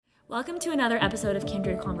Welcome to another episode of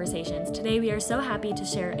Kindred Conversations. Today we are so happy to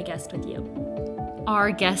share a guest with you.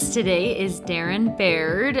 Our guest today is Darren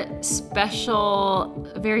Baird,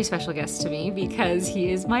 very special guest to me because he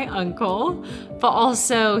is my uncle, but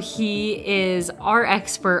also he is our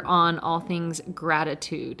expert on all things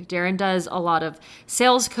gratitude. Darren does a lot of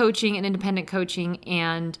sales coaching and independent coaching,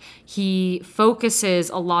 and he focuses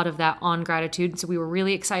a lot of that on gratitude. So we were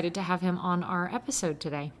really excited to have him on our episode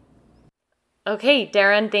today. Okay,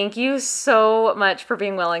 Darren, thank you so much for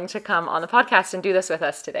being willing to come on the podcast and do this with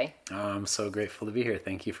us today. Oh, I'm so grateful to be here.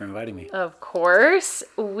 Thank you for inviting me. Of course.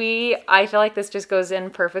 I feel like this just goes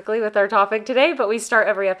in perfectly with our topic today, but we start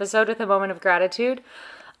every episode with a moment of gratitude.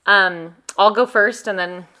 I'll go first and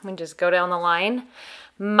then we just go down the line.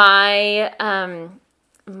 My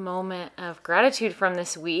moment of gratitude from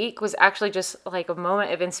this week was actually just like a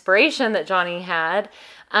moment of inspiration that Johnny had.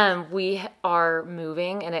 We are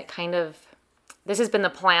moving and this has been the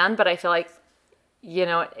plan, but I feel like,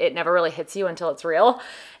 it never really hits you until it's real.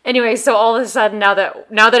 Anyway, so all of a sudden, now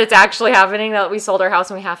that it's actually happening, now that we sold our house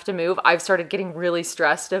and we have to move, I've started getting really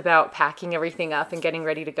stressed about packing everything up and getting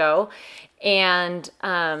ready to go. And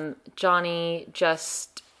Johnny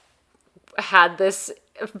just had this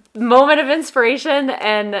moment of inspiration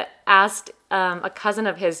and asked a cousin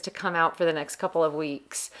of his to come out for the next couple of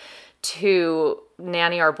weeks to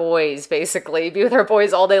nanny our boys, basically be with our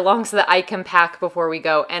boys all day long so that I can pack before we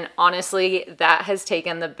go. And honestly, that has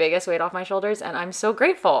taken the biggest weight off my shoulders. And I'm so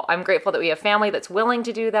grateful. I'm grateful that we have family that's willing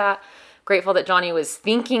to do that. Grateful that Johnny was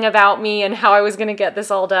thinking about me and how I was going to get this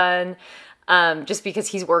all done. Just because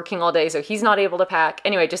he's working all day, so he's not able to pack.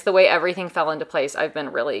 Anyway, just the way everything fell into place, I've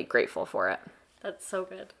been really grateful for it. That's so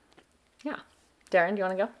good. Yeah. Darren, do you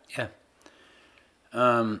want to go?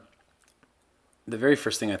 Yeah. The very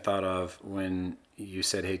first thing I thought of when you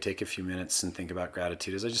said, hey, take a few minutes and think about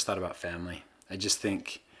gratitude is I just thought about family. I just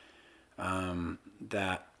think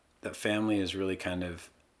that family is really kind of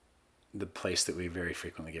the place that we very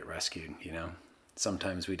frequently get rescued,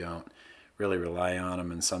 Sometimes we don't really rely on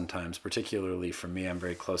them, and sometimes, particularly for me, I'm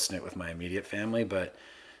very close-knit with my immediate family, but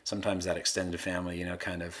sometimes that extended family,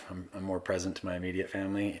 I'm more present to my immediate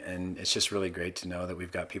family, and it's just really great to know that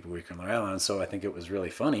we've got people we can rely on. So I think it was really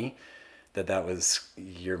funny that was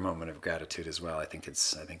your moment of gratitude as well. I think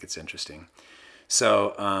it's interesting.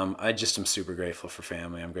 So I just am super grateful for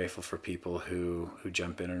family. I'm grateful for people who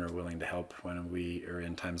jump in and are willing to help when we are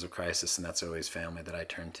in times of crisis, and that's always family that I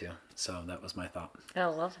turn to. So that was my thought. I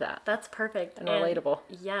love that. That's perfect. And relatable.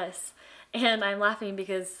 Yes. And I'm laughing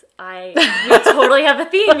because we totally have a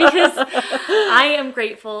theme because I am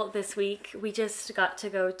grateful this week. We just got to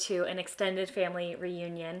go to an extended family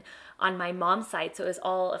reunion on my mom's side. So it was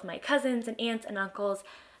all of my cousins and aunts and uncles.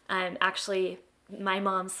 Actually, my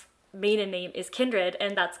mom's maiden name is Kindred,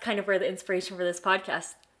 and that's kind of where the inspiration for this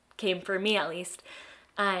podcast came, for me at least,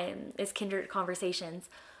 is Kindred Conversations.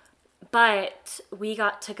 But we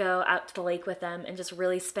got to go out to the lake with them and just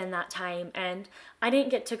really spend that time. And I didn't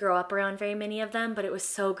get to grow up around very many of them, but it was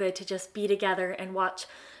so good to just be together and watch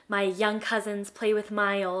my young cousins play with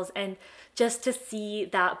Miles, and just to see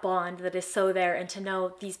that bond that is so there, and to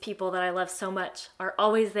know these people that I love so much are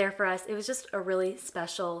always there for us. It was just a really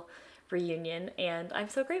special reunion, and I'm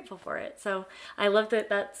so grateful for it. So I love that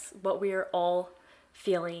that's what we are all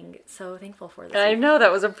feeling so thankful for this I week. know,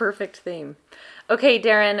 that was a perfect theme. Okay,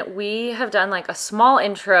 Darren, we have done like a small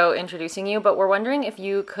intro introducing you, but we're wondering if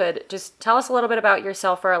you could just tell us a little bit about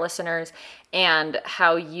yourself for our listeners and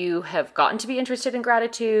how you have gotten to be interested in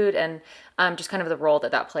gratitude, and just kind of the role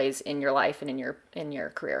that plays in your life and in your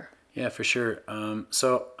career. Yeah, for sure.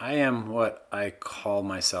 So I am what I call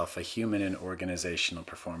myself a human and organizational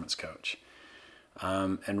performance coach.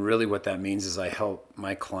 And really what that means is I help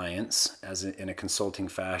my clients in a consulting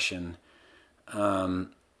fashion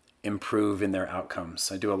improve in their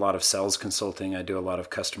outcomes. I do a lot of sales consulting. I do a lot of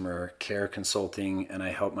customer care consulting, and I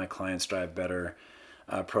help my clients drive better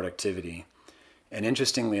productivity. And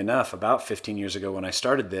interestingly enough, about 15 years ago when I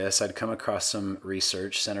started this, I'd come across some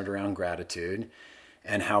research centered around gratitude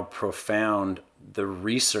and how profound the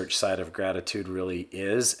research side of gratitude really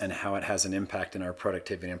is, and how it has an impact in our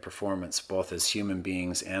productivity and performance, both as human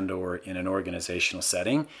beings and or in an organizational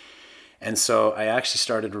setting. And so I actually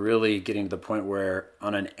started really getting to the point where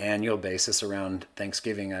on an annual basis around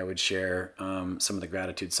Thanksgiving, I would share some of the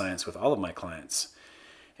gratitude science with all of my clients.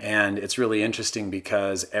 And it's really interesting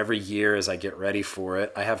because every year as I get ready for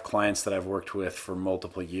it, I have clients that I've worked with for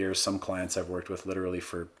multiple years. Some clients I've worked with literally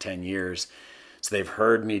for 10 years. So they've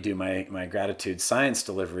heard me do my gratitude science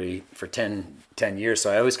delivery for 10 years.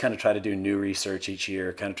 So I always kind of try to do new research each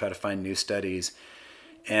year, kind of try to find new studies.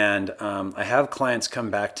 And I have clients come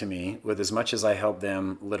back to me with, as much as I help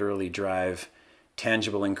them literally drive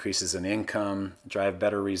tangible increases in income, drive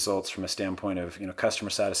better results from a standpoint of, customer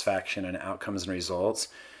satisfaction and outcomes and results.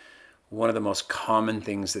 One of the most common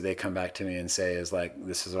things that they come back to me and say is like,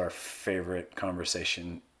 this is our favorite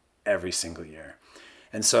conversation every single year.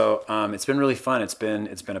 And so it's been really fun. It's been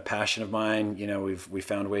a passion of mine. We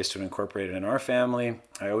found ways to incorporate it in our family.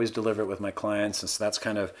 I always deliver it with my clients. And so that's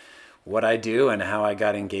kind of what I do and how I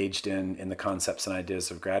got engaged in the concepts and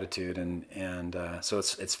ideas of gratitude. And so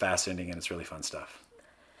it's fascinating and it's really fun stuff.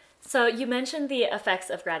 So you mentioned the effects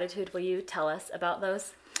of gratitude. Will you tell us about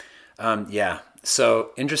those? Yeah. So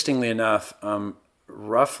interestingly enough,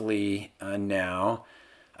 roughly now,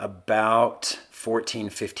 about 14,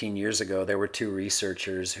 15 years ago, there were two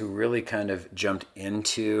researchers who really kind of jumped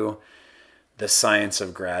into the science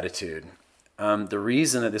of gratitude. The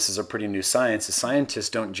reason that this is a pretty new science is scientists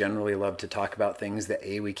don't generally love to talk about things that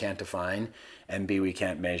A, we can't define, and B, we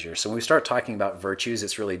can't measure. So when we start talking about virtues,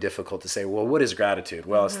 it's really difficult to say, well, what is gratitude?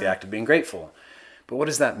 Well, it's the act of being grateful. But what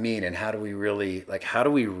does that mean? And how do we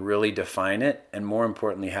really define it? And more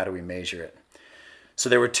importantly, how do we measure it? So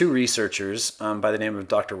there were two researchers by the name of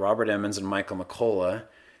Dr. Robert Emmons and Michael McCullough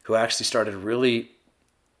who actually started really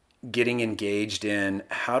getting engaged in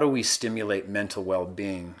how do we stimulate mental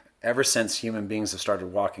well-being. Ever since human beings have started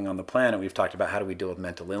walking on the planet, we've talked about how do we deal with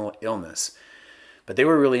mental illness. But they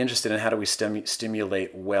were really interested in how do we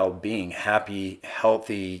stimulate well-being, happy,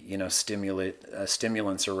 healthy,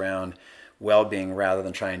 stimulants around well-being rather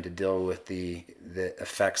than trying to deal with the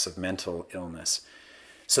effects of mental illness.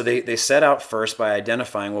 So they set out first by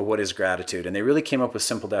identifying, well, what is gratitude? And they really came up with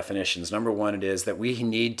simple definitions. Number one, it is that we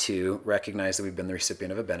need to recognize that we've been the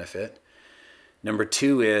recipient of a benefit. Number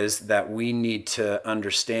two is that we need to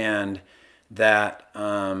understand that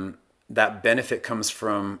that benefit comes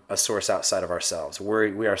from a source outside of ourselves.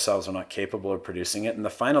 We ourselves are not capable of producing it. And the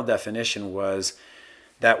final definition was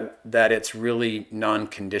that it's really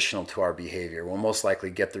non-conditional to our behavior. We'll most likely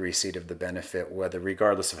get the receipt of the benefit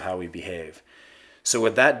regardless of how we behave. So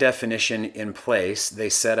with that definition in place, they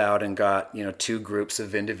set out and got, two groups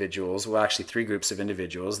of individuals, well, actually three groups of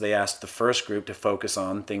individuals. They asked the first group to focus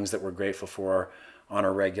on things that we're grateful for on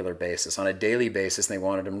a regular basis, on a daily basis, and they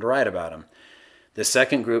wanted them to write about them. The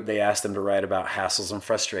second group, they asked them to write about hassles and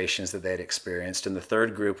frustrations that they'd experienced. And the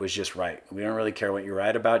third group was just write. We don't really care what you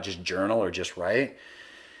write about, just journal or just write.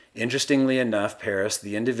 Interestingly enough, Paris,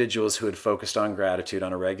 the individuals who had focused on gratitude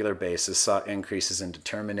on a regular basis saw increases in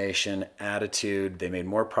determination, attitude. They made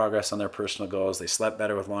more progress on their personal goals. They slept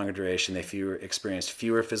better with longer duration. They experienced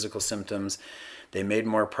fewer physical symptoms. They made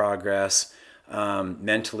more progress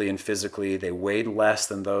mentally and physically. They weighed less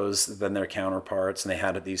than their counterparts, and they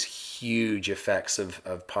had these huge effects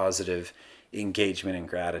of positive engagement and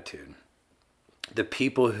gratitude. The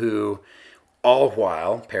people who, all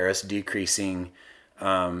while, Paris, decreasing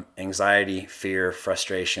anxiety, fear,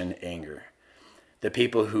 frustration, anger. The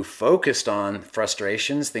people who focused on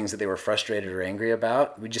frustrations, things that they were frustrated or angry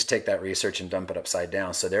about, we just take that research and dump it upside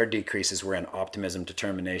down. So their decreases were in optimism,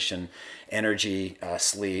 determination, energy,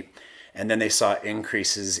 sleep. And then they saw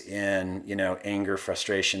increases in, anger,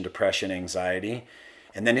 frustration, depression, anxiety.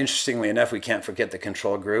 And then interestingly enough, we can't forget the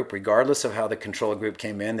control group. Regardless of how the control group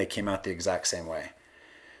came in, they came out the exact same way.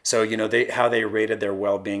 So, how they rated their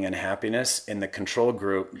well-being and happiness in the control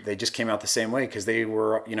group, they just came out the same way because they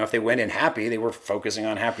were, if they went in happy, they were focusing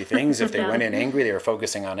on happy things. If they went in angry, they were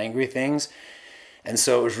focusing on angry things. And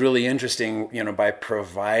so it was really interesting, by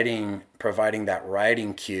providing that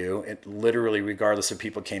writing cue, it literally, regardless if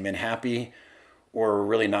people came in happy or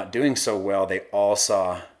really not doing so well, they all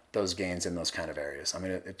saw those gains in those kind of areas. I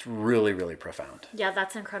mean, it's really, really profound. Yeah,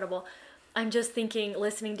 that's incredible. I'm just thinking,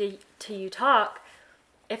 listening to you talk,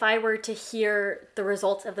 if I were to hear the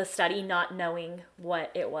results of the study, not knowing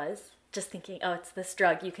what it was, just thinking, oh, it's this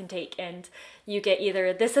drug you can take and you get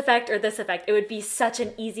either this effect or this effect, it would be such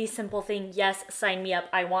an easy, simple thing. Yes, sign me up.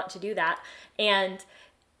 I want to do that. And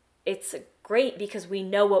it's great because we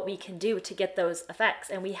know what we can do to get those effects.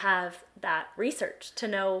 And we have that research to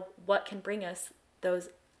know what can bring us those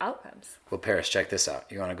outcomes. Well, Paris, check this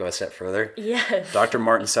out. You want to go a step further? Yes. Dr.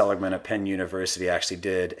 Martin Seligman at Penn University actually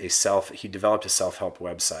he developed a self-help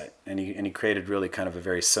website, and he created really kind of a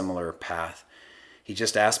very similar path. He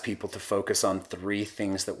just asked people to focus on 3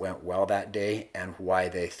 things that went well that day and why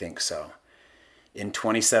they think so. In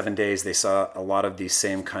 27 days, they saw a lot of these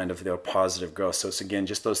same kind of positive growth. So it's again,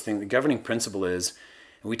 just those things. The governing principle is,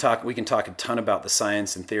 we can talk a ton about the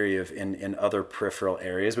science and theory of in other peripheral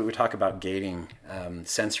areas, but we talk about gating,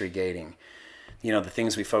 sensory gating. the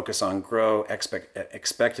things we focus on grow,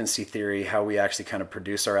 expectancy theory, how we actually kind of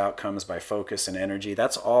produce our outcomes by focus and energy.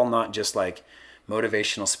 That's all not just like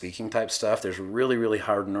motivational speaking type stuff. There's really, really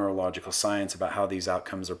hard neurological science about how these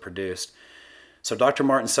outcomes are produced. So Dr.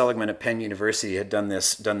 Martin Seligman at Penn University had done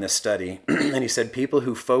this study, and he said people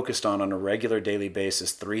who focused on a regular daily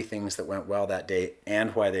basis 3 things that went well that day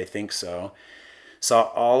and why they think so, saw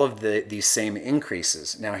all of these same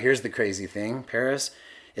increases. Now here's the crazy thing, Paris,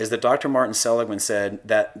 is that Dr. Martin Seligman said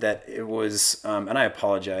that it was, and I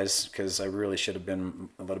apologize because I really should have been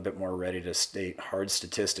a little bit more ready to state hard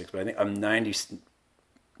statistics, but I think I'm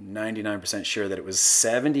 99% sure that it was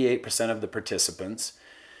 78% of the participants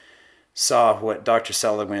saw what Dr.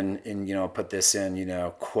 Seligman put this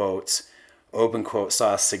in, quotes, open quote,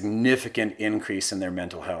 saw a significant increase in their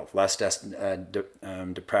mental health, less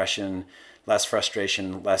depression, less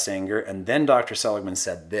frustration, less anger. And then Dr. Seligman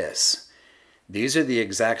said this: these are the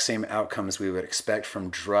exact same outcomes we would expect from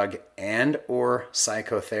drug and or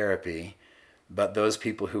psychotherapy, but those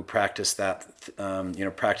people who practice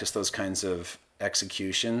practice those kinds of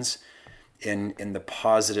executions in the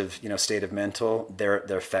positive, state of mental, their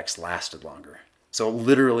effects lasted longer. So it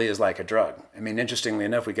literally is like a drug. I mean, interestingly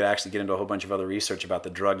enough, we could actually get into a whole bunch of other research about the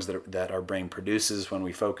drugs that our brain produces when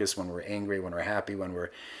we focus, when we're angry, when we're happy,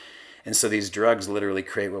 and so these drugs literally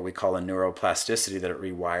create what we call a neuroplasticity, that it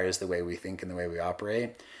rewires the way we think and the way we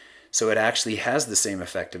operate. So it actually has the same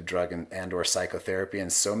effect of drug and or psychotherapy in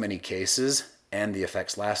so many cases, and the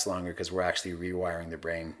effects last longer because we're actually rewiring the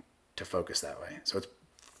brain to focus that way. So it's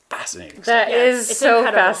fascinating. That is so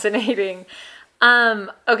incredible. Fascinating.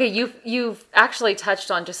 Okay, you've actually touched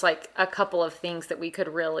on just like a couple of things that we could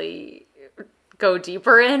really go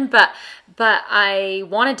deeper in, but I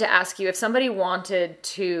wanted to ask you, if somebody wanted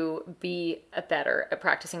to be better at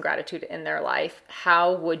practicing gratitude in their life,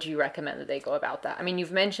 how would you recommend that they go about that? I mean,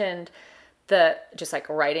 you've mentioned just like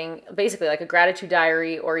writing, basically like a gratitude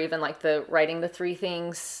diary, or even like writing the 3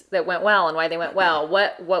 things that went well and why they went well.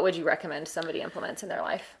 What would you recommend somebody implements in their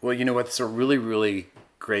life? Well, you know what? It's a really, really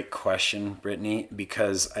great question, Brittany,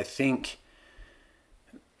 because I think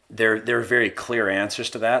there are very clear answers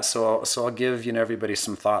to that. So I'll give everybody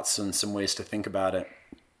some thoughts and some ways to think about it.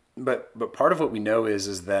 But part of what we know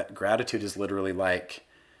is that gratitude is literally like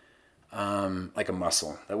a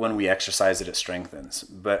muscle, that when we exercise it, it strengthens.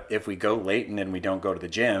 But if we go latent and we don't go to the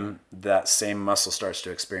gym, that same muscle starts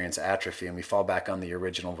to experience atrophy, and we fall back on the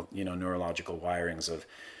original, neurological wirings of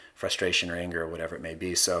frustration or anger or whatever it may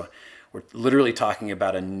be. So we're literally talking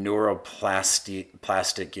about a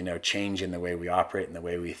neuroplastic, change in the way we operate and the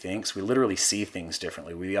way we think. So we literally see things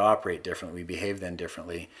differently. We operate differently. We behave then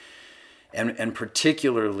differently. And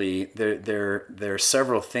particularly, there are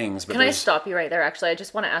several things. But Can I stop you right there? Actually, I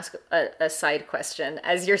just want to ask a side question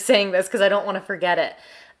as you're saying this, because I don't want to forget it.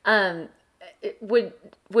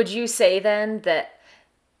 Would you say then that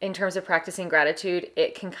in terms of practicing gratitude,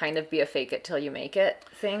 it can kind of be a fake it till you make it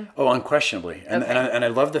thing? Oh, unquestionably. And, Okay. and I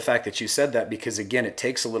love the fact that you said that, because again, it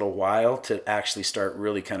takes a little while to actually start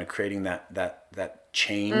really kind of creating that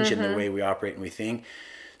change in the way we operate and we think.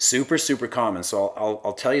 Super, super common. So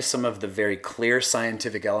I'll tell you some of the very clear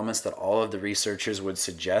scientific elements that all of the researchers would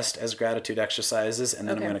suggest as gratitude exercises, and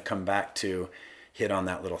then Okay. I'm going to come back to hit on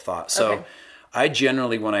that little thought. So Okay. I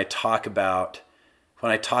generally, when I talk about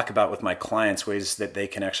with my clients ways that they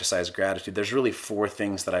can exercise gratitude, there's really 4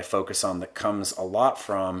 things that I focus on that comes a lot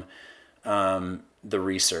from the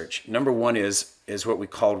research. Number 1 is what we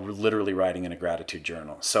call literally writing in a gratitude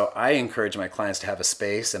journal. So I encourage my clients to have a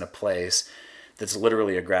space and a place that's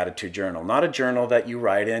literally a gratitude journal. Not a journal that you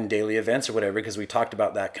write in daily events or whatever, because we talked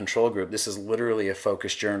about that control group. This is literally a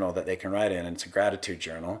focused journal that they can write in, and it's a gratitude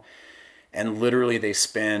journal. And literally they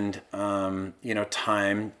spend,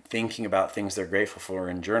 time thinking about things they're grateful for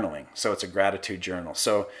and journaling. So it's a gratitude journal.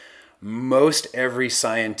 So most every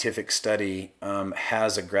scientific study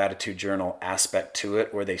has a gratitude journal aspect to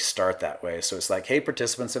it, where they start that way. So it's like, hey,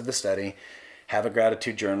 participants of the study, have a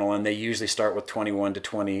gratitude journal, and they usually start with 21 to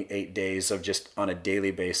 28 days of just on a daily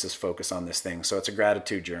basis focus on this thing. So it's a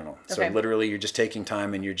gratitude journal. Okay. So literally you're just taking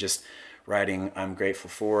time and you're just writing I'm grateful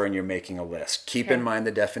for, and you're making a list. Keep Okay. in mind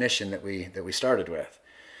the definition that we started with,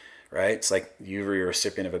 right? It's like you're a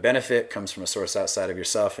recipient of a benefit, comes from a source outside of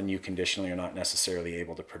yourself, and you conditionally are not necessarily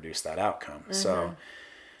able to produce that outcome. So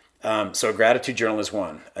a gratitude journal is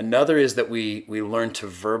one. Another is that we learn to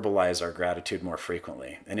verbalize our gratitude more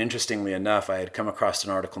frequently. And interestingly enough, I had come across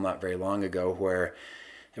an article not very long ago where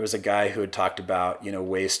there was a guy who had talked about,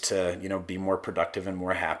 ways to, be more productive and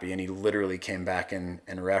more happy. And he literally came back and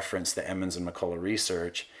referenced the Emmons and McCullough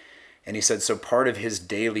research. And he said, so part of his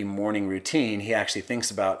daily morning routine, he actually thinks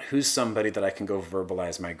about who's somebody that I can go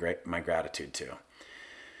verbalize my gratitude to.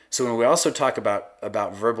 So when we also talk about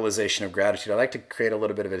verbalization of gratitude, I like to create a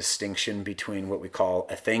little bit of a distinction between what we call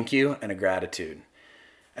a thank you and a gratitude.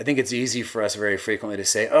 I think it's easy for us very frequently to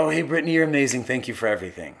say, oh, hey, Brittany, you're amazing. Thank you for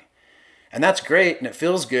everything. And that's great, and it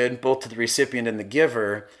feels good both to the recipient and the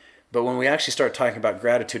giver. But when we actually start talking about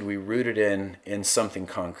gratitude, we root it in something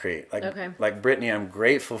concrete. Like Brittany, I'm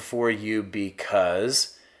grateful for you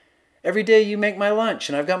because every day you make my lunch,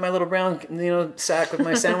 and I've got my little brown sack with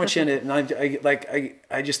my sandwich in it, and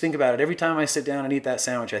I just think about it every time I sit down and eat that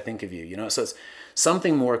sandwich. I think of you. So it's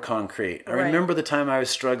something more concrete. I remember the time I was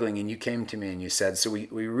struggling, and you came to me and you said. So we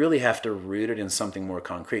really have to root it in something more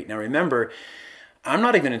concrete. Now remember, I'm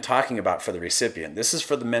not even talking about for the recipient. This is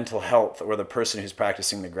for the mental health or the person who's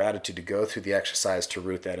practicing the gratitude to go through the exercise to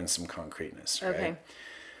root that in some concreteness. Right? Okay.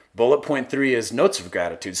 Bullet point 3 is notes of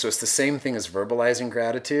gratitude. So it's the same thing as verbalizing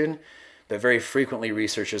gratitude, but very frequently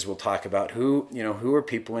researchers will talk about who are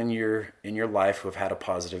people in your life who have had a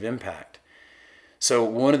positive impact. So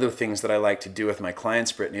one of the things that I like to do with my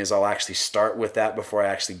clients, Brittany, is I'll actually start with that before I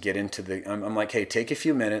actually get into I'm like, hey, take a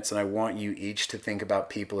few minutes and I want you each to think about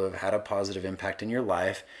people who have had a positive impact in your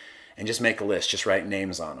life and just make a list, just write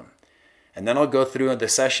names on them. And then I'll go through the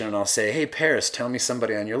session and I'll say, hey, Paris, tell me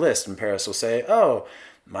somebody on your list. And Paris will say, oh,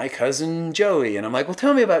 my cousin Joey. And I'm like, well,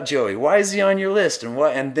 tell me about Joey. Why is he on your list?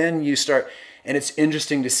 And then you start, and it's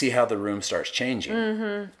interesting to see how the room starts changing.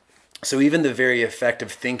 Mm-hmm. So even the very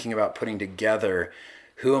effective thinking about putting together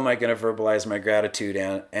who am I going to verbalize my gratitude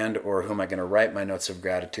and or who am I going to write my notes of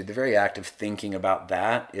gratitude, the very active thinking about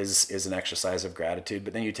that is an exercise of gratitude.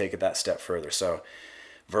 But then you take it that step further. So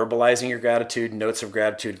verbalizing your gratitude, notes of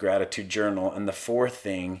gratitude, gratitude journal. And the fourth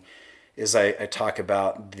thing is I talk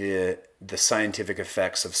about the scientific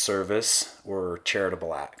effects of service or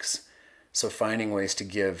charitable acts. So finding ways to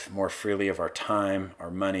give more freely of our time, our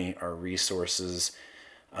money, our resources,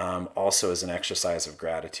 also as an exercise of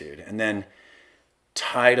gratitude. And then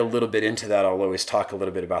tied a little bit into that, I'll always talk a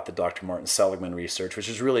little bit about the Dr. Martin Seligman research, which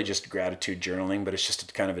is really just gratitude journaling, but it's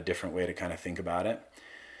just kind of a different way to kind of think about it.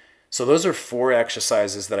 So those are 4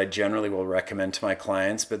 exercises that I generally will recommend to my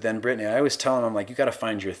clients. But then, Brittany, I always tell them, I'm like, you got to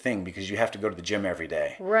find your thing because you have to go to the gym every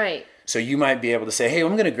day. Right. So you might be able to say, hey,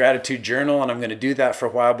 I'm going to gratitude journal and I'm going to do that for a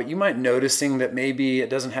while. But you might noticing that maybe it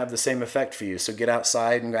doesn't have the same effect for you. So get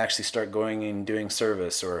outside and actually start going and doing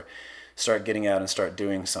service or start getting out and start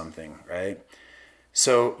doing something, right?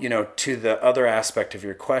 So, to the other aspect of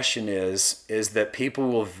your question is that people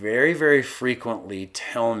will very, very frequently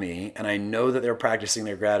tell me, and I know that they're practicing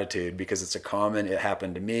their gratitude because it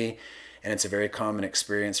happened to me, and it's a very common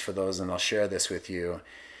experience for those, and I'll share this with you,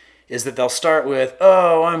 is that they'll start with,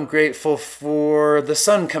 oh, I'm grateful for the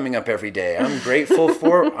sun coming up every day. I'm grateful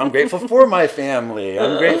for my family.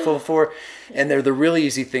 I'm grateful for, and they're the really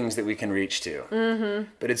easy things that we can reach to. Mm-hmm.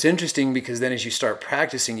 But it's interesting because then as you start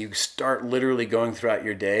practicing, you start literally going throughout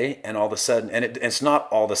your day and all of a sudden, and it's not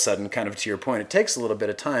all of a sudden kind of to your point, it takes a little bit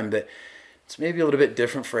of time, but it's maybe a little bit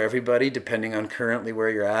different for everybody depending on currently where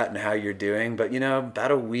you're at and how you're doing. But,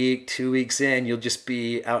 about a week, 2 weeks in, you'll just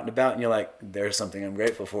be out and about and you're like, there's something I'm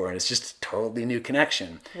grateful for. And it's just a totally new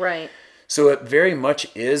connection. Right. So it very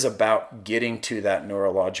much is about getting to that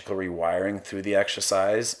neurological rewiring through the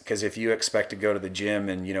exercise. Because if you expect to go to the gym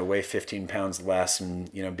and, weigh 15 pounds less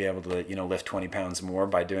and, be able to, lift 20 pounds more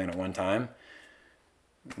by doing it one time,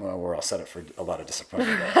 well, we're all set up for a lot of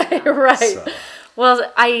disappointment. Right. So.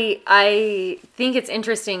 Well, I think it's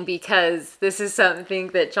interesting because this is something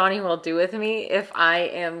that Johnny will do with me if I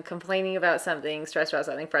am complaining about something, stressed about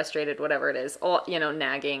something, frustrated, whatever it is. All,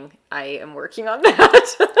 nagging. I am working on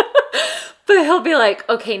that. But he'll be like,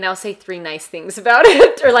 okay, now say 3 nice things about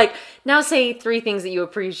it. Or like, now say 3 things that you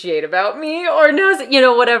appreciate about me. Or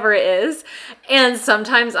now, whatever it is. And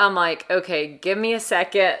sometimes I'm like, okay, give me a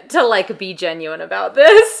second to be genuine about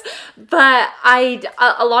this. But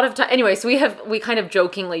a lot of time, anyway, so we kind of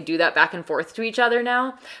jokingly do that back and forth to each other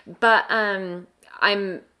now. But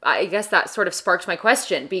I guess that sort of sparked my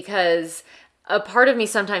question because a part of me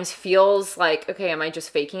sometimes feels like, okay, am I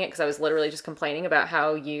just faking it? Because I was literally just complaining about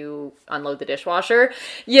how you unload the dishwasher.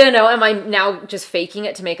 Am I now just faking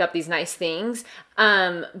it to make up these nice things?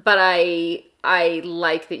 But I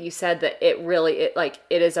like that you said that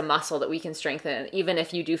it is a muscle that we can strengthen. Even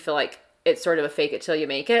if you do feel like it's sort of a fake it till you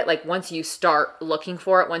make it. Like once you start looking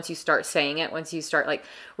for it, once you start saying it, once you start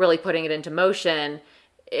really putting it into motion,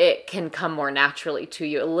 it can come more naturally to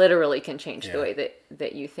you. It literally can change the way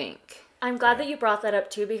that you think. I'm glad that you brought that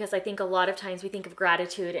up too, because I think a lot of times we think of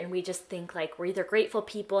gratitude and we just think we're either grateful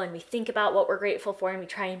people and we think about what we're grateful for and we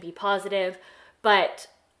try and be positive. But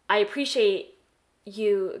I appreciate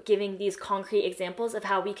you giving these concrete examples of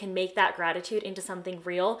how we can make that gratitude into something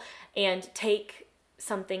real and take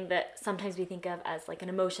something that sometimes we think of as like an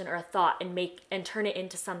emotion or a thought and turn it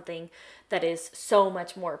into something that is so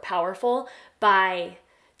much more powerful by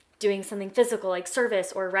doing something physical like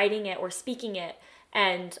service or writing it or speaking it.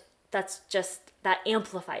 And that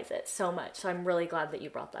amplifies it so much. So I'm really glad that you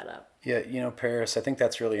brought that up. Yeah, Paris, I think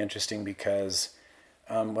that's really interesting because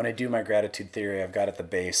when I do my gratitude theory, I've got at the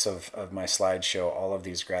base of my slideshow all of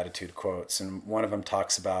these gratitude quotes. And one of them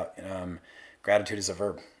talks about gratitude is a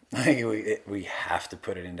verb. We have to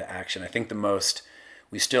put it into action. I think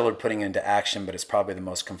we still are putting it into action, but it's probably the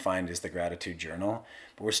most confined is the gratitude journal.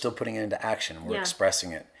 But we're still putting it into action. We're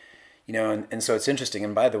expressing it. And so it's interesting.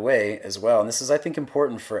 And by the way, as well, and this is, I think,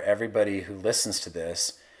 important for everybody who listens to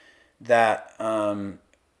this, that,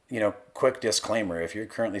 quick disclaimer, if you're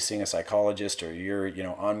currently seeing a psychologist or you're,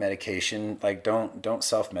 on medication, like don't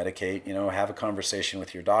self-medicate, have a conversation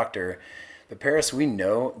with your doctor. But Paris, we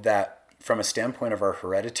know that from a standpoint of our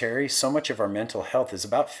hereditary, so much of our mental health is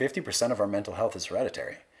about 50% of our mental health is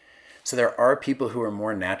hereditary. So there are people who are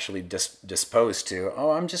more naturally disposed to,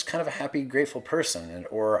 I'm just kind of a happy, grateful person.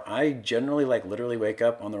 Or I generally literally wake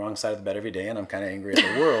up on the wrong side of the bed every day and I'm kind of angry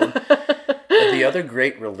at the world. But the other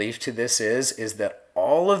great relief to this is that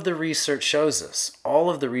all of the research shows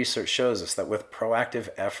us that with proactive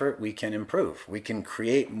effort, we can improve. We can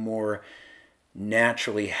create more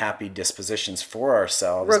naturally happy dispositions for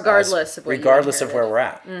ourselves regardless of where we're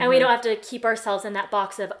at. And we don't have to keep ourselves in that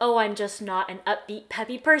box of, I'm just not an upbeat,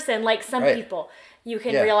 peppy person like some people. You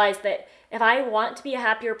can realize that if I want to be a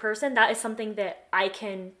happier person, that is something that I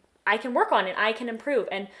can work on and I can improve.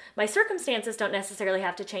 And my circumstances don't necessarily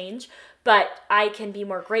have to change, but I can be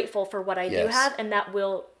more grateful for what I do have, and that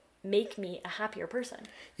will make me a happier person.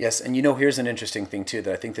 Yes, and here's an interesting thing too,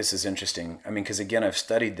 that I think this is interesting. I mean, because again, I've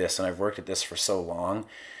studied this and I've worked at this for so long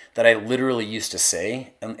that I literally used to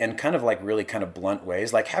say, and kind of really kind of blunt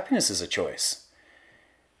ways, like happiness is a choice.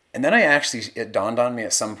 And then it dawned on me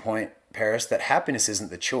at some point, Paris, that happiness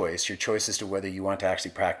isn't the choice. Your choice is to whether you want to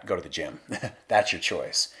actually go to the gym. That's your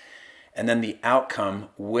choice. And then the outcome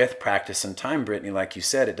with practice and time, Brittany, like you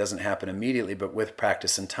said, it doesn't happen immediately, but with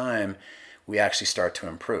practice and time, we actually start to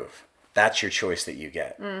improve. That's your choice that you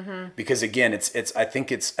get. Mm-hmm. Because again, I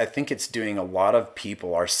think it's doing a lot of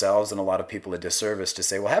people, ourselves and a lot of people, a disservice to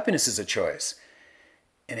say, well, happiness is a choice.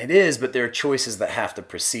 And it is, but there are choices that have to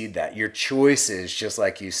precede that. Your choice is, just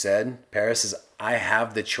like you said, Paris, is I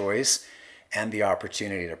have the choice and the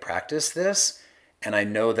opportunity to practice this. And I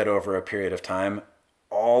know that over a period of time,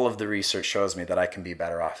 all of the research shows me that I can be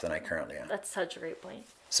better off than I currently am. That's such a great point.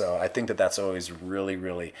 So I think that that's always really,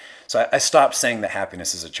 really... So I stopped saying that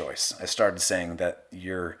happiness is a choice. I started saying that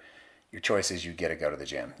your choice is you get to go to the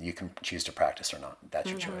gym. You can choose to practice or not. That's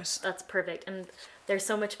your choice. That's perfect. And there's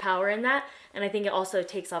so much power in that. And I think it also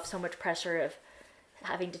takes off so much pressure of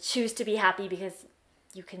having to choose to be happy, because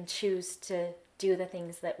you can choose to do the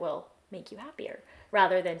things that will make you happier,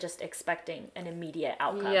 rather than just expecting an immediate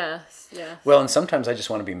outcome. Yes. Well, and sometimes I just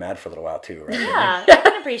want to be mad for a little while too, right? Yeah, I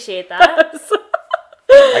can appreciate that.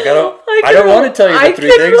 I don't want to tell you the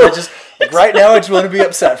three things. I just, right now, I just want to be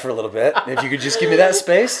upset for a little bit. If you could just give me that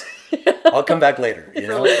space, I'll come back later.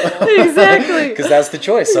 Exactly. Because that's the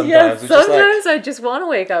choice sometimes. Yes, sometimes I just want to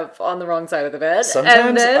wake up on the wrong side of the bed.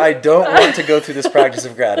 Sometimes I don't want to go through this practice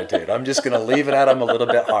of gratitude. I'm just going to leave it at I'm a little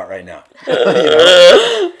bit hot right now.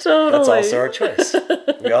 Totally. That's also our choice.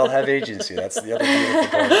 We all have agency. That's the other beautiful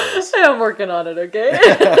part of this. I'm working on it, okay?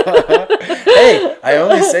 Hey, I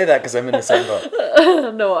only say that because I'm in the same boat.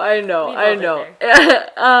 No, I know.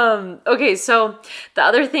 Okay, so the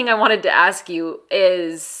other thing I wanted to ask you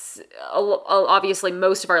is, obviously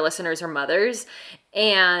most of our listeners are mothers,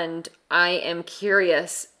 and I am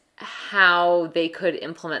curious how they could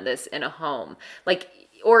implement this in a home.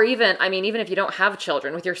 Or even if you don't have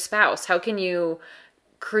children, with your spouse, how can you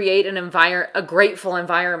create a grateful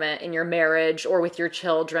environment in your marriage or with your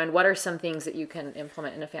children? What are some things that you can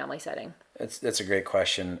implement in a family setting? That's a great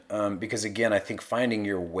question. Because again, I think finding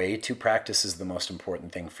your way to practice is the most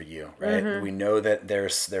important thing for you, right? Mm-hmm. We know that there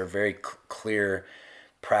are very clear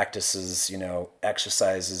practices,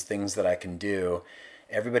 exercises, things that I can do.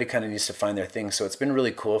 Everybody kind of needs to find their thing. So it's been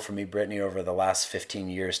really cool for me, Brittany, over the last 15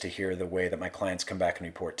 years to hear the way that my clients come back and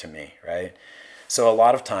report to me, right? So a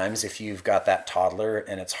lot of times, if you've got that toddler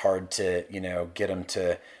and it's hard to, get them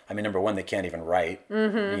to, number one, they can't even write,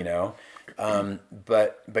 but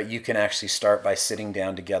you can actually start by sitting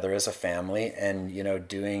down together as a family and,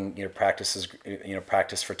 doing, practice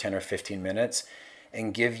for 10 or 15 minutes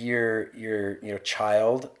and give your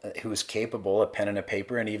child who's capable a pen and a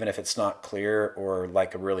paper, and even if it's not clear or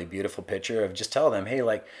like a really beautiful picture, of just tell them, hey,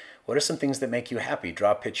 like, what are some things that make you happy?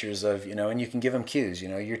 Draw pictures of, and you can give them cues,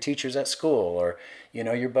 your teachers at school, or,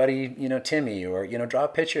 your buddy, Timmy, or, draw a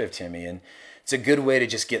picture of Timmy. And it's a good way to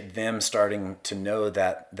just get them starting to know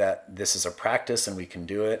that this is a practice and we can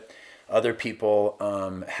do it. Other people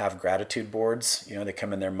have gratitude boards. They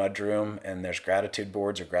come in their mudroom and there's gratitude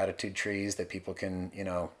boards or gratitude trees that people can,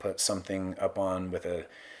 put something up on with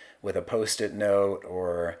a Post-it note.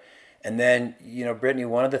 And then, Brittany,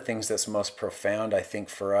 one of the things that's most profound, I think,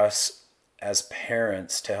 for us as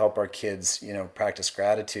parents to help our kids, practice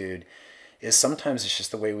gratitude is sometimes it's just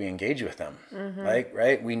the way we engage with them,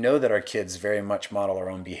 right? We know that our kids very much model our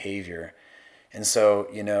own behavior. And so,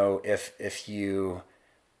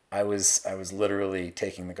 I was literally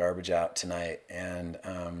taking the garbage out tonight, and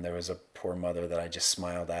there was a poor mother that I just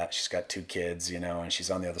smiled at. She's got 2 kids, and she's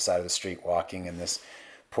on the other side of the street walking, and this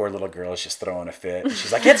poor little girl is just throwing a fit. And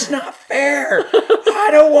she's like, "It's not fair. I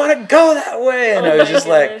don't want to go that way." And I was just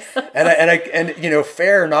like, and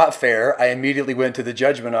fair or not fair, I immediately went to the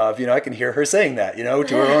judgment of, I can hear her saying that, to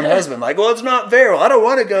her own husband, like, "Well, it's not fair. Well, I don't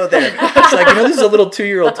want to go there." It's like, this is a little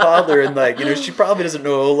 2-year-old toddler, and like, she probably doesn't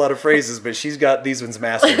know a whole lot of phrases, but she's got these ones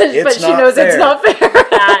mastered. It's but she knows fair. It's not fair.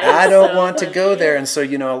 I don't want to go there. And so,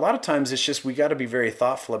 a lot of times it's just, we got to be very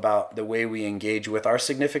thoughtful about the way we engage with our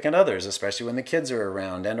significant others, especially when the kids are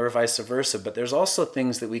around, and or vice versa. But there's also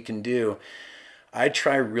things that we can do. I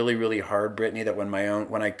try really, really hard, Brittany, that when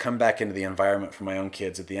I come back into the environment for my own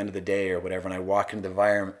kids at the end of the day or whatever, and I walk into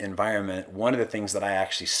the environment, one of the things that I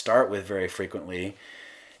actually start with very frequently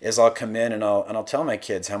is I'll come in and I'll tell my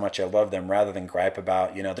kids how much I love them, rather than gripe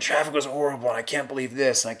about, the traffic was horrible and I can't believe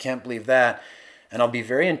this and I can't believe that. And I'll be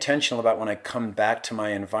very intentional about when I come back to my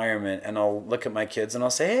environment, and I'll look at my kids and I'll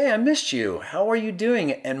say, "Hey, I missed you. How are you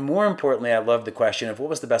doing?" And more importantly, I love the question of, what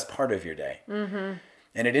was the best part of your day? Mm-hmm.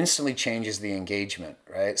 And it instantly changes the engagement,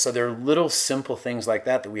 right? So there are little simple things like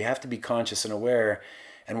that we have to be conscious and aware.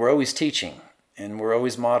 And we're always teaching and we're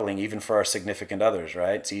always modeling, even for our significant others,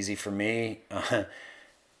 right? It's easy for me.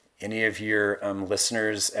 Any of your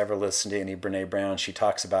listeners ever listen to any Brene Brown? She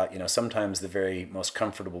talks about, sometimes the very most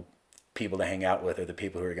comfortable people to hang out with are the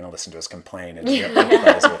people who are going to listen to us complain and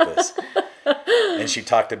empathize with us. And she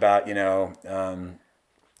talked about,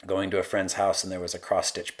 going to a friend's house and there was a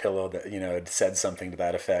cross-stitch pillow that, had said something to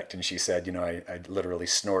that effect. And she said, I literally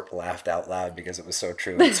laughed out loud because it was so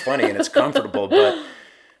true. And it's funny and it's comfortable, but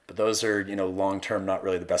those are, long-term not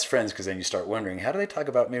really the best friends, because then you start wondering, how do they talk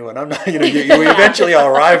about me when I'm not, you eventually all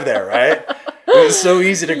arrive there, right? It's so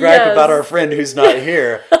easy to gripe about our friend who's not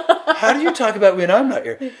here. How do you talk about me when I'm not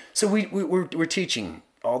here? So we're teaching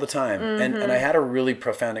all the time. Mm-hmm. And I had a really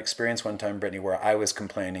profound experience one time, Brittany, where I was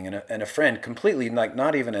complaining, and a friend completely, like,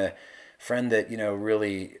 not even a friend that,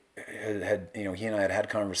 really had, he and I had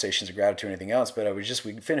conversations of gratitude or anything else, but we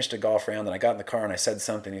finished a golf round and I got in the car and I said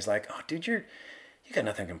something. He's like, "Oh, dude, you got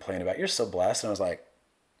nothing to complain about. You're so blessed." And I was like,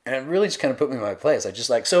 and it really just kind of put me in my place.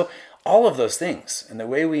 So all of those things and the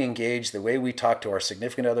way we engage, the way we talk to our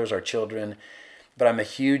significant others, our children. But I'm a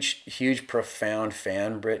huge, huge, profound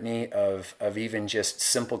fan, Brittany, of even just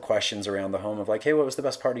simple questions around the home of like, "Hey, what was the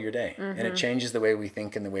best part of your day?" Mm-hmm. And it changes the way we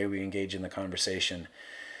think and the way we engage in the conversation.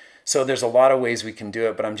 So there's a lot of ways we can do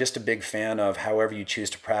it, but I'm just a big fan of however you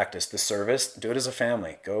choose to practice the service. Do it as a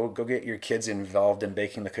family. Go get your kids involved in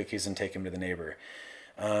baking the cookies and take them to the neighbor.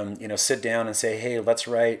 Sit down and say, "Hey, let's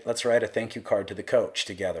write a thank you card to the coach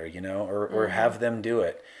together," or have them do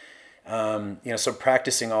it. So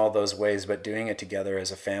practicing all those ways, but doing it together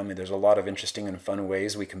as a family. There's a lot of interesting and fun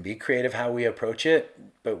ways we can be creative how we approach it,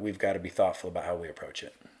 but we've got to be thoughtful about how we approach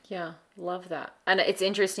it. Yeah, love that. And it's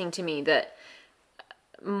interesting to me that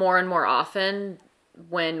more and more often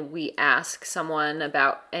when we ask someone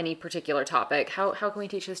about any particular topic, how can we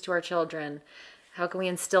teach this to our children? How can we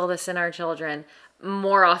instill this in our children?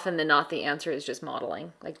 More often than not, the answer is just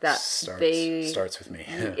modeling. Like that starts with me.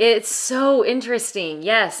 It's so interesting.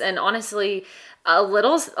 Yes. And honestly, a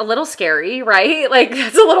little scary, right? Like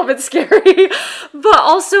that's a little bit scary, but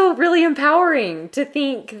also really empowering to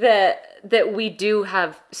think that we do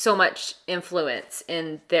have so much influence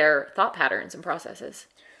in their thought patterns and processes.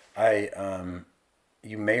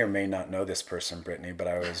 You may or may not know this person, Brittany, but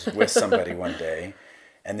I was with somebody one day.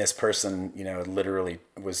 And this person, literally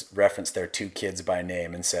referenced their 2 kids by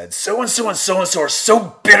name and said, "So-and-so and so-and-so are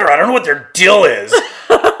so bitter. I don't know what their deal is."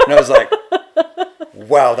 And I was like,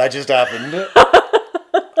 wow, that just happened.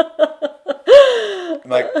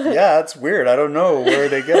 I'm like, yeah, that's weird. I don't know where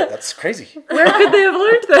they get it. That's crazy. Where could they have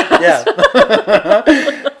learned that? Yeah.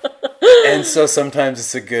 And so sometimes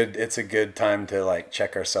it's a good time to like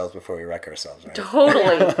check ourselves before we wreck ourselves, right?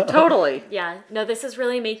 Totally. Yeah, no, this is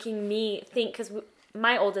really making me think, because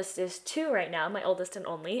my oldest is 2 right now. My oldest and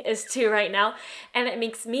only is 2 right now. And it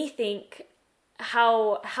makes me think,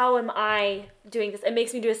 how am I doing this? It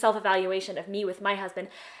makes me do a self-evaluation of me with my husband.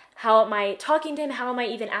 How am I talking to him? How am I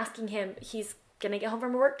even asking him? He's going to get home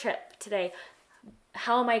from a work trip today.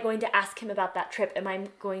 How am I going to ask him about that trip? Am I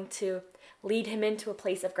going to lead him into a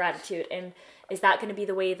place of gratitude? And is that going to be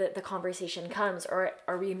the way that the conversation comes? Or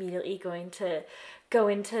are we immediately going to go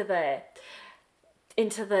into the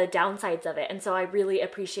downsides of it? And so I really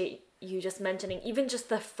appreciate you just mentioning even just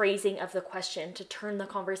the phrasing of the question to turn the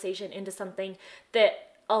conversation into something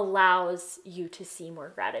that allows you to see more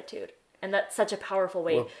gratitude. And that's such a powerful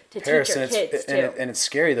way to Paris, teach your kids too. And it's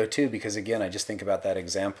scary though too, because again, I just think about that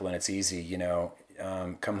example and it's easy,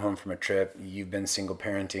 come home from a trip, you've been single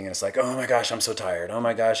parenting and it's like, oh my gosh, I'm so tired. Oh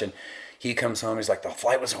my gosh. And he comes home, he's like, the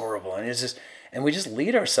flight was horrible. And and we just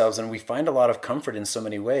lead ourselves and we find a lot of comfort in so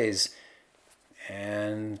many ways.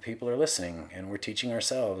 And people are listening and we're teaching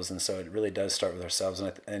ourselves. And so it really does start with ourselves.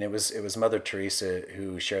 And it was Mother Teresa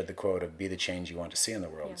who shared the quote of be the change you want to see in the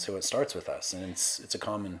world. Yeah. So it starts with us and it's a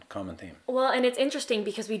common theme. Well, and it's interesting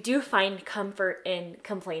because we do find comfort in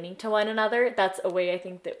complaining to one another. That's a way I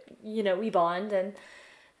think that, we bond, and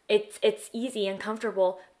it's easy and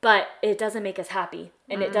comfortable, but it doesn't make us happy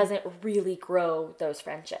and it doesn't really grow those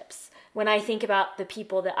friendships. When I think about the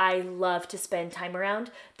people that I love to spend time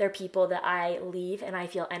around, they're people that I leave and I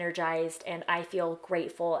feel energized and I feel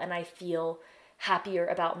grateful and I feel happier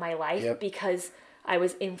about my life because I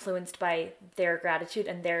was influenced by their gratitude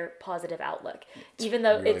and their positive outlook. Even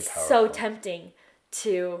though really it's powerful. So tempting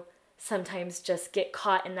to sometimes just get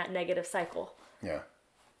caught in that negative cycle. Yeah.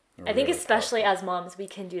 I think especially as moms, we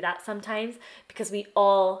can do that sometimes because we're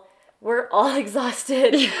all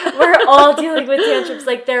exhausted. We're all dealing with tantrums.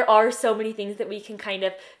 Like there are so many things that we can kind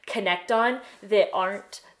of connect on that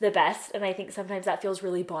aren't the best. And I think sometimes that feels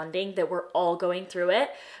really bonding that we're all going through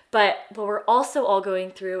it. But what we're also all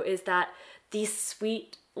going through is that these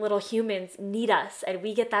sweet little humans need us and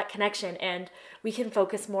we get that connection and we can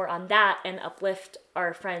focus more on that and uplift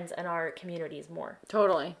our friends and our communities more.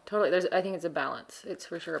 Totally. I think it's a balance. It's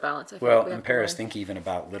for sure a balance. Well, in Paris, think even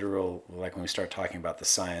about literal, like when we start talking about the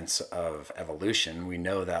science of evolution, we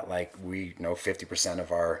know that 50%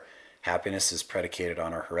 of our happiness is predicated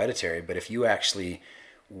on our hereditary. But if you actually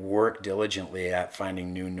work diligently at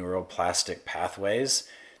finding new neuroplastic pathways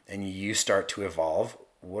and you start to evolve,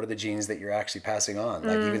 what are the genes that you're actually passing on?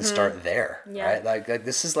 Like even start there, right? Like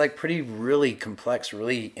this is like pretty really complex,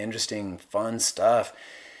 really interesting, fun stuff.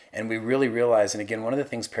 And we really realize, and again, one of the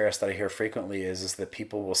things, Paris, that I hear frequently is that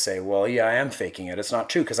people will say, well, yeah, I am faking it. It's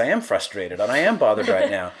not true because I am frustrated and I am bothered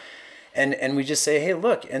right now. And we just say, hey,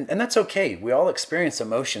 look, and that's okay. We all experience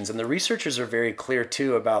emotions. And the researchers are very clear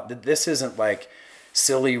too about that this isn't like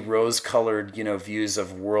silly rose-colored, views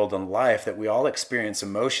of world and life, that we all experience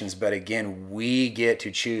emotions, but again, we get to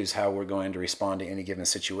choose how we're going to respond to any given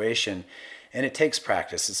situation. And it takes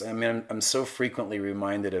practice. I'm so frequently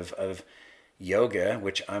reminded of yoga,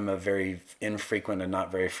 which I'm a very infrequent and not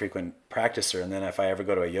very frequent practicer. And then if I ever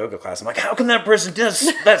go to a yoga class, I'm like, how can that person do this?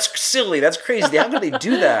 That's silly. That's crazy. How can they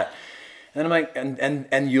do that? And I'm like,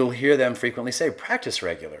 and you'll hear them frequently say, practice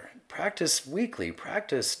regular. Practice weekly,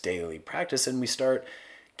 practice daily, practice, and we start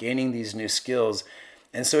gaining these new skills.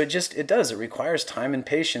 And so it requires time and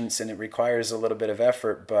patience, and it requires a little bit of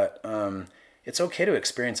effort, but it's okay to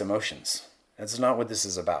experience emotions. That's not what this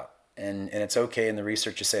is about. And it's okay, and the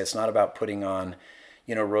researchers say it's not about putting on,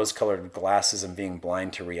 rose-colored glasses and being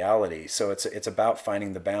blind to reality. So it's about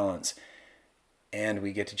finding the balance, and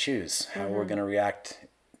we get to choose how we're going to react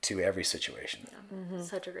to every situation. Yeah.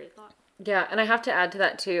 Such a great thought. Yeah, and I have to add to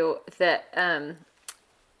that too that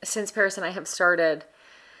since Paris and I have started,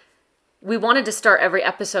 we wanted to start every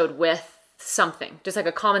episode with something, just like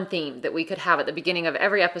a common theme that we could have at the beginning of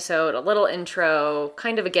every episode, a little intro,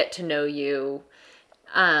 kind of a get to know you,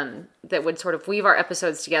 that would sort of weave our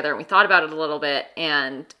episodes together. And we thought about it a little bit,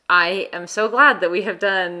 and I am so glad that we have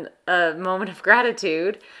done a moment of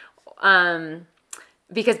gratitude,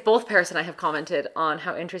 because both Paris and I have commented on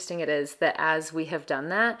how interesting it is that as we have done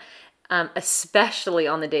that, especially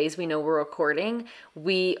on the days we know we're recording,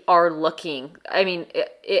 we are looking. I mean,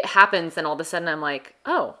 it happens and all of a sudden I'm like,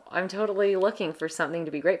 oh, I'm totally looking for something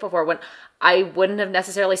to be grateful for when I wouldn't have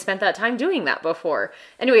necessarily spent that time doing that before.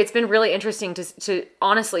 Anyway, it's been really interesting to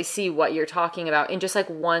honestly see what you're talking about in just like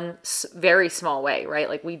one very small way, right?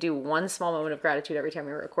 Like we do one small moment of gratitude every time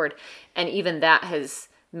we record. And even that has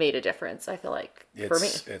made a difference, I feel like, for me.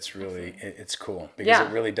 It's really, it's cool because Yeah.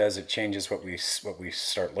 it really does. It changes what we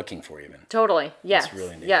start looking for even. Totally. Yes. It's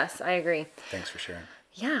really neat. Yes, I agree. Thanks for sharing.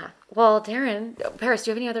 Yeah. Well, Darren, Paris,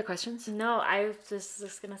 do you have any other questions? No, I was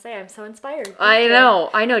just going to say I'm so inspired. Thank I you. know.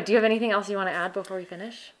 Do you have anything else you want to add before we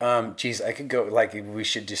finish? Geez, I could go, like, we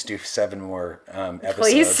should just do 7 more episodes.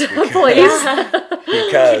 Please. Because, Please. because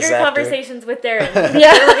Kindred after, Conversations with Darren.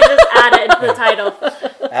 Yeah. We're going to just add it into the title.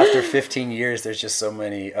 after 15 years, there's just so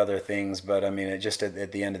many other things. But I mean, it just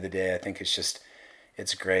at the end of the day, I think it's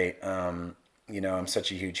great. I'm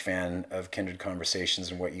such a huge fan of Kindred Conversations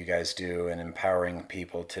and what you guys do and empowering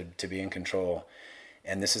people to be in control.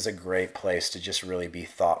 And this is a great place to just really be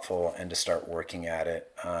thoughtful and to start working at it.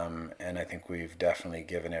 And I think we've definitely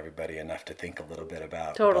given everybody enough to think a little bit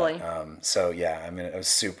about. Totally. But, so yeah, I mean, it was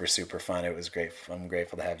super, super fun. It was great. I'm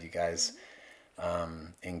grateful to have you guys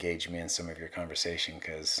engage me in some of your conversation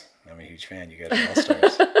because I'm a huge fan. You guys are all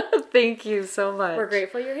stars. Thank you so much. We're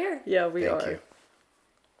grateful you're here. Yeah, we Thank are. you.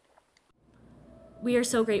 We are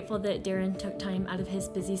so grateful that Darren took time out of his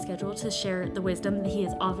busy schedule to share the wisdom that he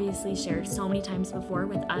has obviously shared so many times before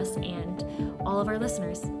with us and all of our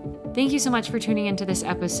listeners. Thank you so much for tuning into this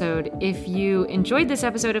episode. If you enjoyed this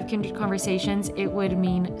episode of Kindred Conversations, it would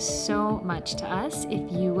mean so much to us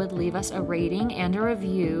if you would leave us a rating and a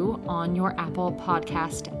review on your Apple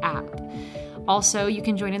Podcast app. Also, you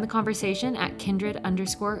can join in the conversation at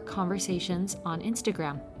kindred_conversations on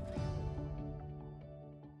Instagram.